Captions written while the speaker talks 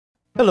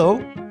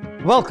Hello,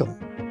 welcome.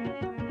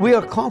 We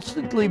are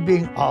constantly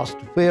being asked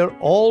where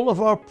all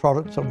of our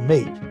products are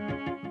made.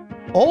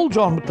 All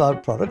John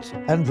McLeod products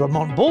and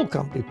Vermont Bowl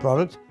Company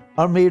products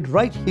are made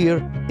right here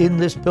in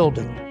this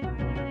building.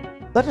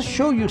 Let us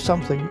show you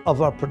something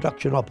of our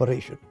production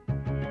operation.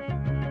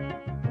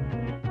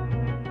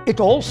 It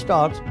all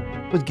starts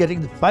with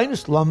getting the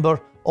finest lumber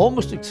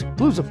almost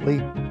exclusively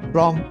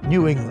from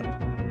New England.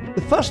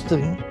 The first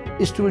thing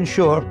is to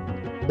ensure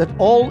that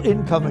all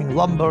incoming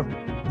lumber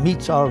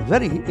meets our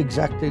very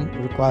exacting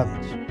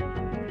requirements.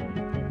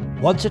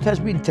 Once it has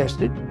been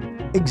tested,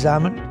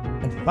 examined,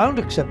 and found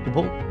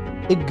acceptable,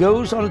 it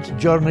goes on its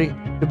journey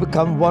to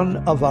become one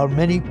of our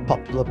many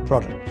popular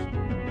products.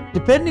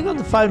 Depending on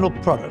the final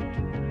product,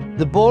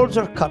 the boards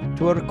are cut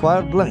to a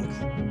required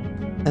length,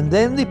 and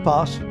then they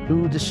pass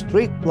through the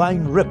straight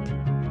line rip,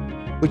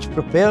 which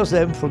prepares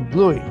them for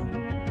gluing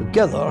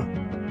together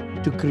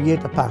to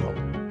create a panel.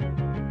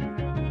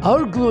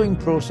 Our gluing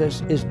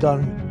process is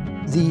done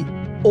the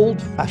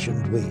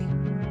old-fashioned way,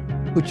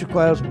 which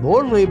requires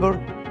more labor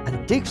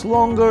and takes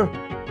longer,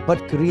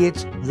 but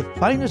creates the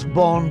finest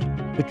bond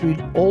between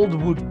all the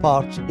wood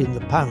parts in the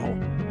panel,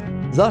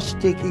 thus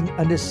taking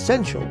an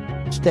essential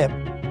step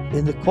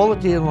in the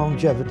quality and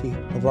longevity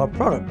of our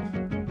products.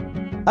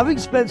 Having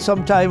spent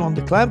some time on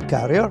the clamp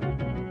carrier,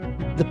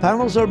 the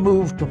panels are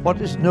moved to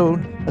what is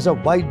known as a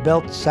wide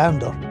belt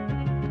sander.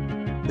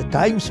 The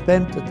time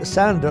spent at the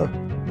sander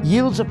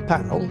yields a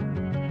panel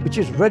which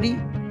is ready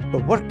for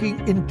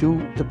working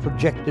into the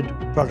projected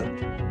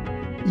product.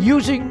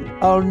 Using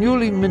our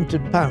newly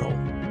minted panel,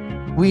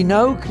 we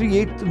now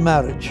create the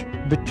marriage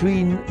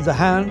between the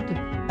hand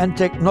and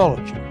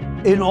technology.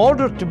 In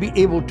order to be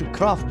able to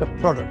craft a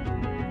product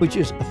which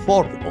is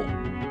affordable,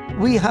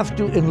 we have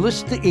to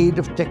enlist the aid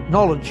of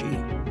technology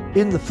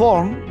in the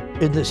form,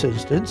 in this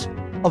instance,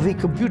 of a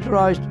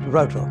computerized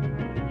router.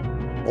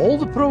 All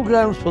the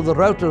programs for the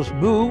router's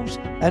moves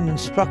and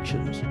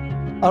instructions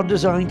are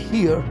designed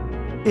here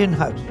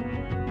in-house,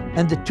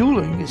 and the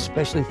tooling is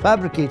specially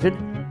fabricated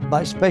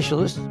by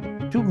specialists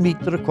to meet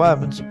the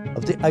requirements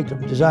of the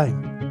item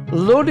design.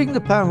 Loading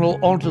the panel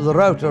onto the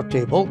router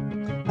table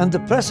and the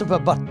press of a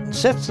button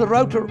sets the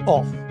router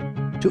off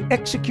to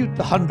execute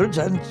the hundreds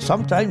and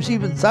sometimes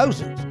even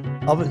thousands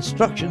of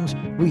instructions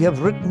we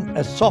have written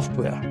as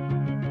software.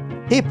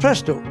 Hey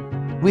presto,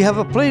 we have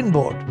a plain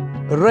board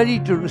ready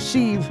to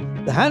receive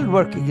the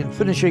handworking and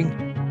finishing,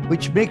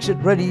 which makes it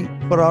ready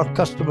for our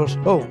customers'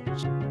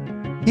 homes.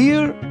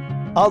 Here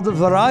are the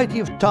variety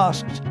of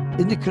tasks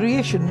in the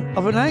creation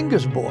of an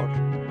Angus board,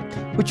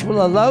 which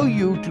will allow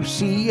you to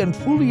see and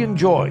fully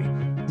enjoy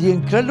the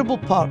incredible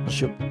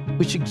partnership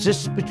which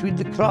exists between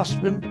the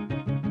craftsman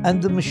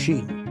and the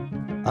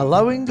machine,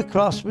 allowing the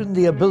craftsman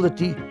the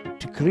ability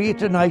to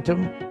create an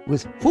item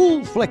with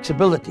full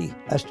flexibility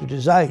as to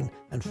design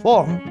and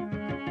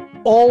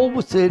form, all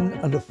within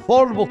an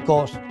affordable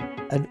cost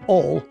and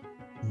all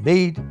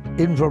made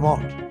in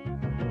Vermont.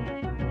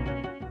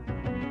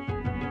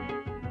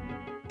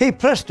 Hey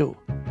presto,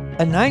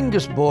 an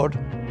Angus board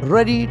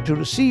ready to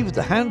receive the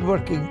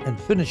handworking and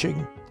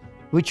finishing,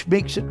 which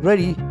makes it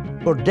ready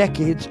for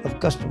decades of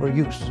customer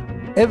use.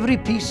 Every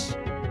piece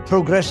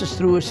progresses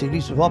through a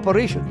series of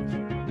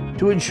operations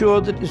to ensure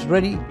that it is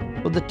ready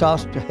for the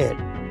task ahead.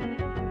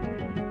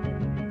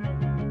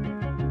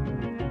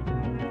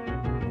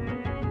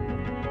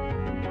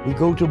 We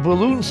go to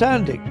balloon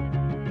sanding.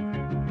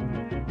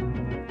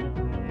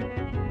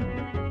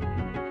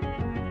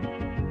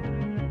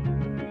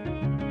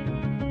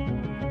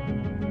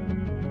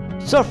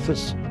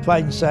 Surface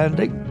fine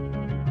sanding,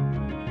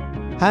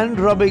 hand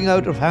rubbing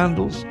out of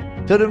handles,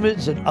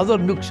 pyramids and other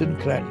nooks and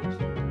crannies.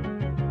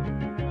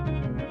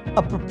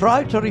 A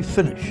proprietary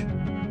finish,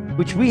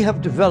 which we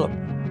have developed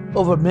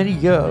over many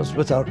years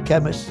with our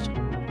chemists,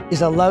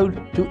 is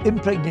allowed to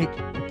impregnate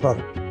the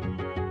product.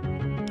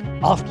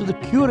 After the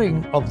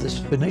curing of this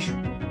finish,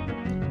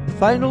 the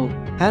final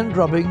hand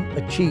rubbing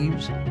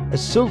achieves a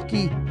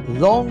silky,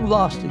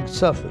 long-lasting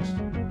surface,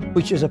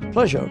 which is a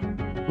pleasure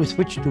with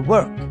which to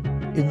work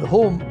in the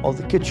home or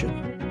the kitchen,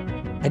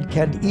 and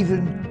can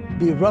even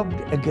be rubbed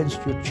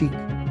against your cheek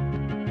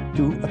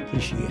to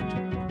appreciate.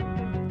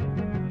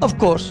 Of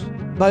course,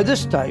 by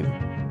this time,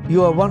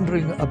 you are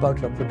wondering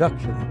about our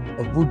production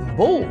of wooden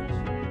bowls.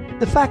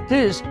 The fact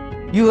is,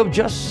 you have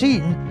just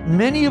seen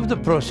many of the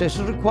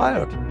processes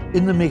required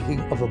in the making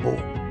of a bowl.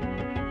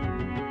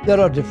 There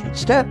are different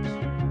steps,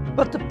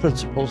 but the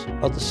principles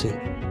are the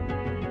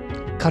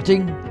same.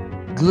 Cutting,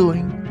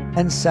 gluing,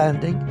 and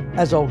sanding,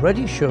 as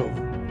already shown,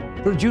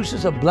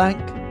 produces a blank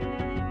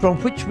from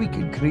which we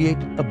can create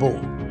a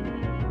bowl.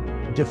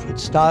 Different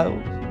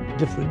styles,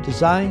 different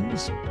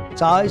designs,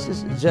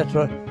 sizes,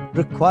 etc.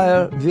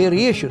 require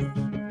variations,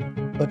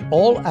 but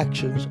all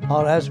actions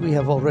are as we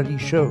have already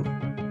shown.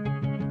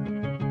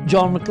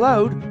 John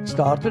McLeod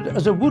started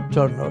as a wood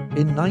turner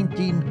in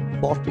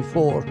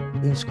 1944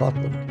 in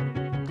Scotland,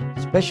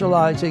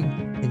 specializing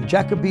in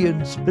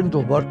Jacobean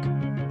spindle work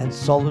and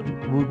solid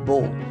wood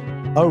bowls.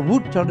 Our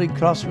wood turning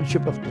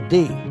craftsmanship of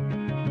today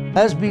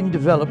has been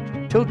developed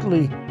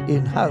totally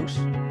in-house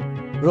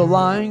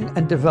relying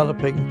and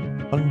developing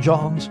on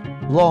John's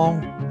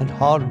long and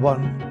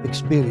hard-won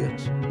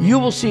experience. You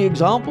will see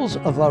examples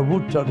of our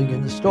wood turning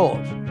in the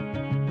stores,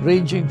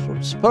 ranging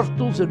from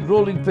spurtles and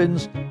rolling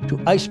pins to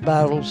ice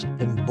barrels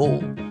and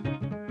bowls.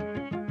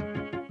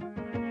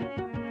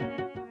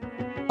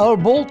 Our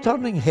bowl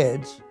turning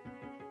heads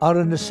are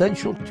an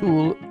essential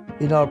tool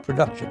in our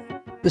production.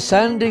 The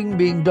sanding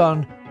being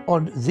done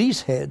on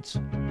these heads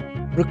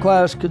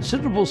requires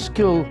considerable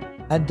skill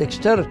and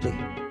dexterity,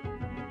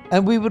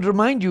 and we would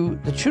remind you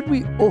that should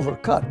we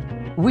overcut,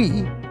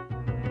 we,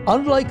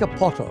 unlike a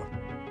potter,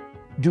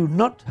 do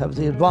not have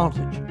the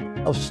advantage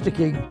of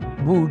sticking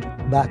wood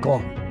back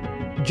on.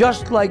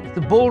 Just like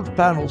the bowled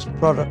panels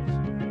product,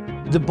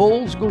 the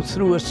bowls go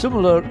through a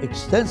similar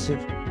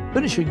extensive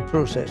finishing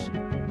process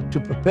to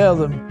prepare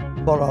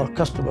them for our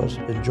customers'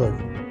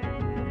 enjoyment.